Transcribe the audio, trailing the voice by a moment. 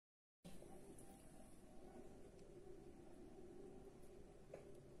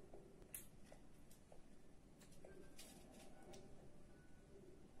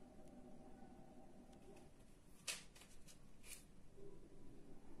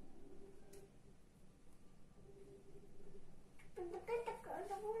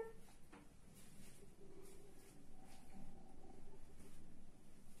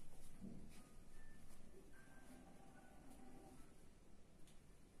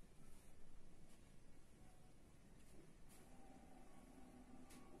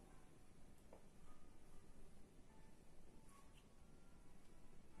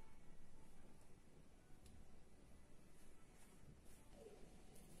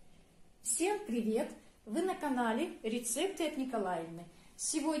привет! Вы на канале Рецепты от Николаевны.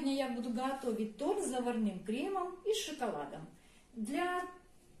 Сегодня я буду готовить торт с заварным кремом и шоколадом. Для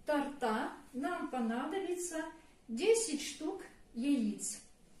торта нам понадобится 10 штук яиц.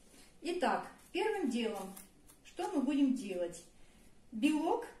 Итак, первым делом, что мы будем делать?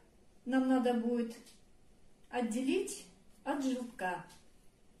 Белок нам надо будет отделить от желтка.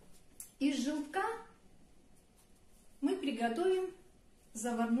 Из желтка мы приготовим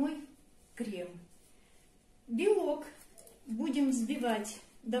заварной крем. Белок будем взбивать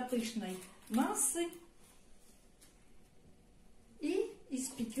до пышной массы и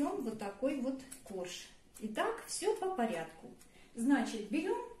испечем вот такой вот корж. Итак, все по порядку. Значит,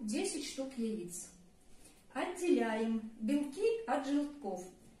 берем 10 штук яиц. Отделяем белки от желтков.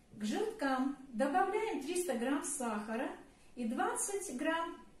 К желткам добавляем 300 грамм сахара и 20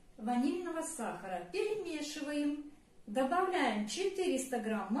 грамм ванильного сахара. Перемешиваем. Добавляем 400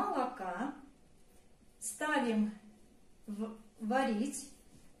 грамм молока. Ставим варить.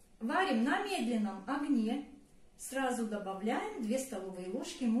 Варим на медленном огне. Сразу добавляем 2 столовые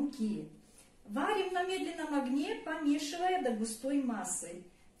ложки муки. Варим на медленном огне, помешивая до густой массы.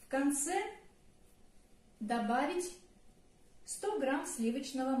 В конце добавить 100 грамм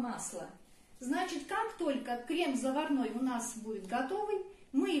сливочного масла. Значит, как только крем заварной у нас будет готовый,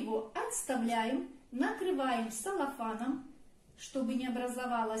 мы его отставляем, накрываем салофаном, чтобы не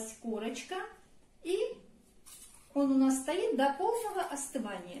образовалась корочка, и он у нас стоит до полного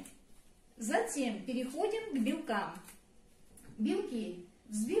остывания. Затем переходим к белкам. Белки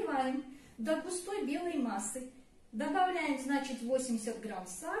взбиваем до густой белой массы. Добавляем, значит, 80 грамм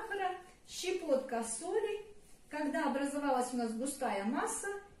сахара, щепотка соли. Когда образовалась у нас густая масса,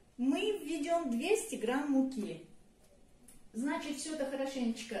 мы введем 200 грамм муки. Значит, все это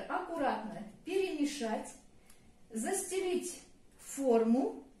хорошенечко, аккуратно перемешать, застелить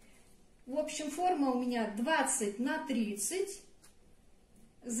форму. В общем, форма у меня 20 на 30.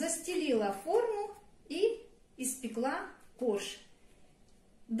 Застелила форму и испекла корж.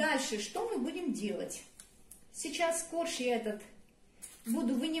 Дальше что мы будем делать? Сейчас корж я этот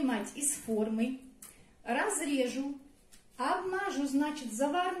буду вынимать из формы, разрежу, обмажу, значит,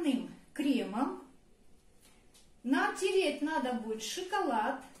 заварным кремом. Натереть надо будет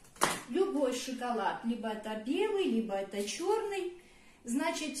шоколад, любой шоколад, либо это белый, либо это черный.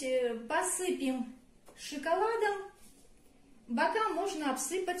 Значит, посыпем шоколадом. Бока можно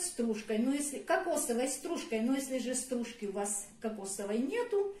обсыпать стружкой, но если кокосовой стружкой, но если же стружки у вас кокосовой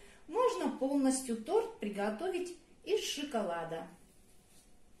нету, можно полностью торт приготовить из шоколада.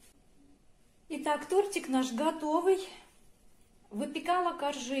 Итак, тортик наш готовый. Выпекала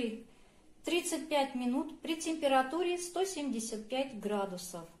коржи 35 минут при температуре 175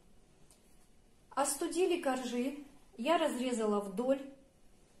 градусов. Остудили коржи, я разрезала вдоль,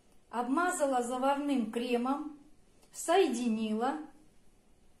 обмазала заварным кремом, соединила,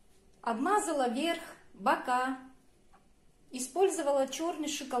 обмазала верх, бока, использовала черный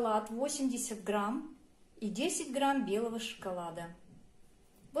шоколад 80 грамм и 10 грамм белого шоколада.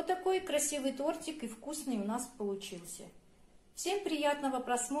 Вот такой красивый тортик и вкусный у нас получился. Всем приятного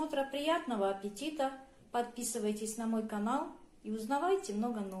просмотра, приятного аппетита. Подписывайтесь на мой канал и узнавайте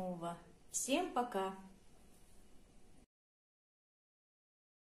много нового. Всем пока!